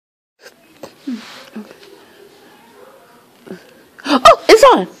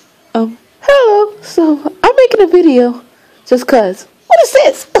it's on. Hello. So I'm making a video just cause. What is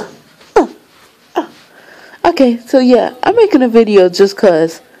this? Okay, so yeah, I'm making a video just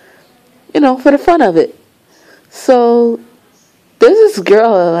cause, for the fun of it. So there's this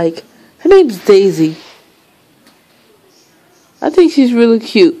girl, her name's Daisy. I think she's really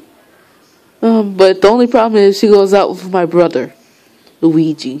cute. But the only problem is she goes out with my brother,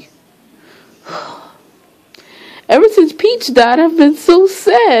 Luigi. Ever since Peach died, I've been so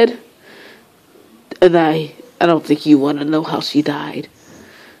sad. And I don't think you want to know how she died.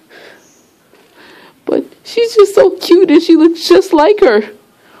 But she's just so cute and she looks just like her.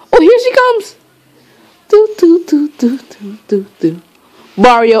 Oh, here she comes. Do, do, do, do, do, do, do.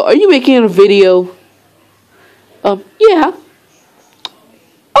 Mario, are you making a video? Yeah.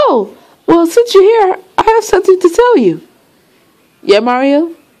 Oh, well, since you're here, I have something to tell you. Yeah,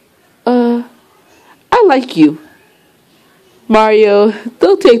 Mario? I like you. Mario,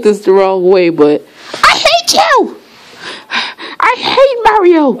 don't take this the wrong way, but I hate you! I hate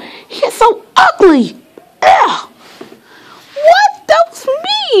Mario! He's so ugly! Ugh. What? That was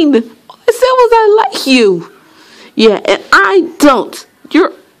mean! All I said was I like you. Yeah, and I don't.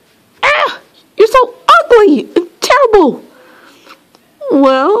 You're so ugly and terrible.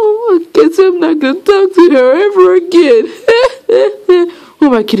 Well, I guess I'm not gonna talk to her ever again. Who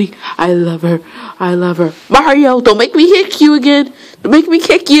am I kidding? I love her. I love her. Mario, don't make me kick you again. Don't make me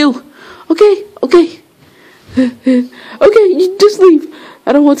kick you. Okay. Okay, you just leave.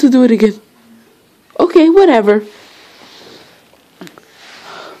 I don't want to do it again. Okay, whatever.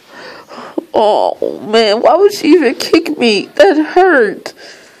 Oh, man, why would she even kick me? That hurt.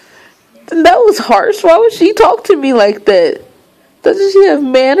 That was harsh. Why would she talk to me like that? Doesn't she have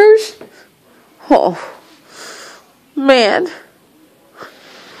manners? Oh, man.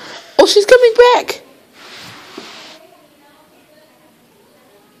 Oh, she's coming back.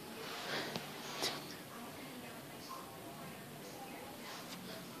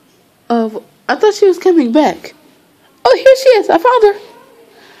 I thought she was coming back. Oh, here she is. I found her.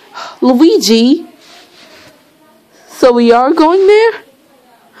 Luigi. So we are going there?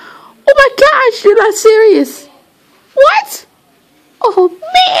 Oh my gosh, you're not serious. What? Oh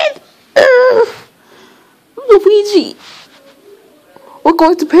man. Luigi. We're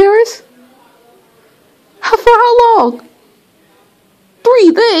going to Paris? For how long?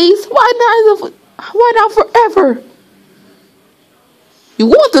 3 days? Why not forever? You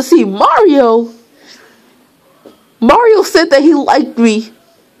want to see Mario? Mario said that he liked me.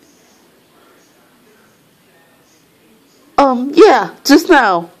 Yeah, just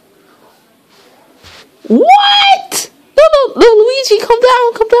now. What? No, Luigi, come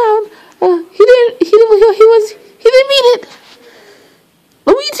down. He didn't mean it.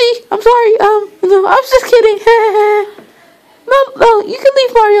 Luigi, I'm sorry. No, I was just kidding. No, you can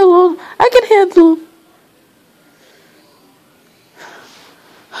leave Mario alone. I can handle him.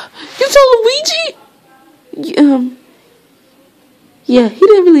 You told Luigi? Yeah, he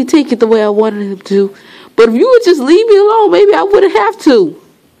didn't really take it the way I wanted him to. But if you would just leave me alone, maybe I wouldn't have to.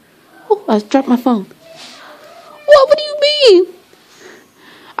 Oh, I dropped my phone. What do you mean?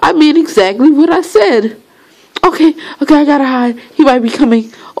 I mean exactly what I said. Okay, I gotta hide. He might be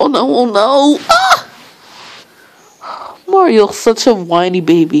coming. Oh no. Ah! Mario's such a whiny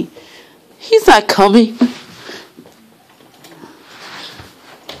baby. He's not coming.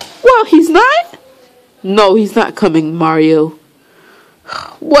 Well, he's not? No, he's not coming, Mario.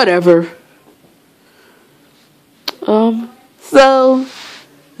 Whatever.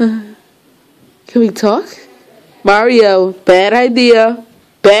 Can we talk? Mario, bad idea.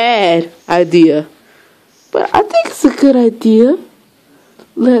 Bad idea. But I think it's a good idea.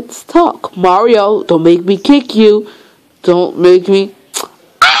 Let's talk. Mario, don't make me kick you. Don't make me...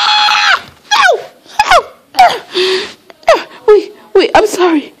 Wait, I'm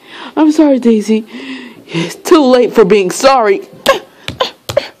sorry. I'm sorry, Daisy. It's too late for being sorry.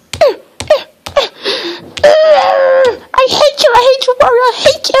 I hate you, Mario. I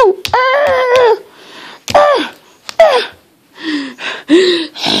hate you.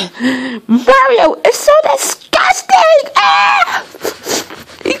 Mario, it's so disgusting.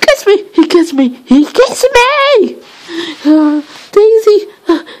 He kissed me. Daisy,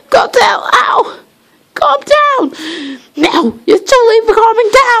 calm down. Ow. Calm down. No, it's too late for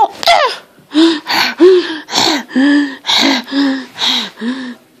calming down.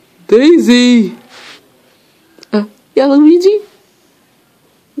 Daisy. Yeah, Luigi?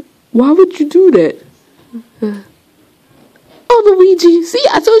 Why would you do that? Oh, Luigi. See,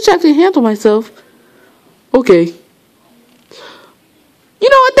 I told you I could handle myself. Okay. You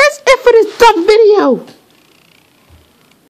know what? That's it for this dumb video.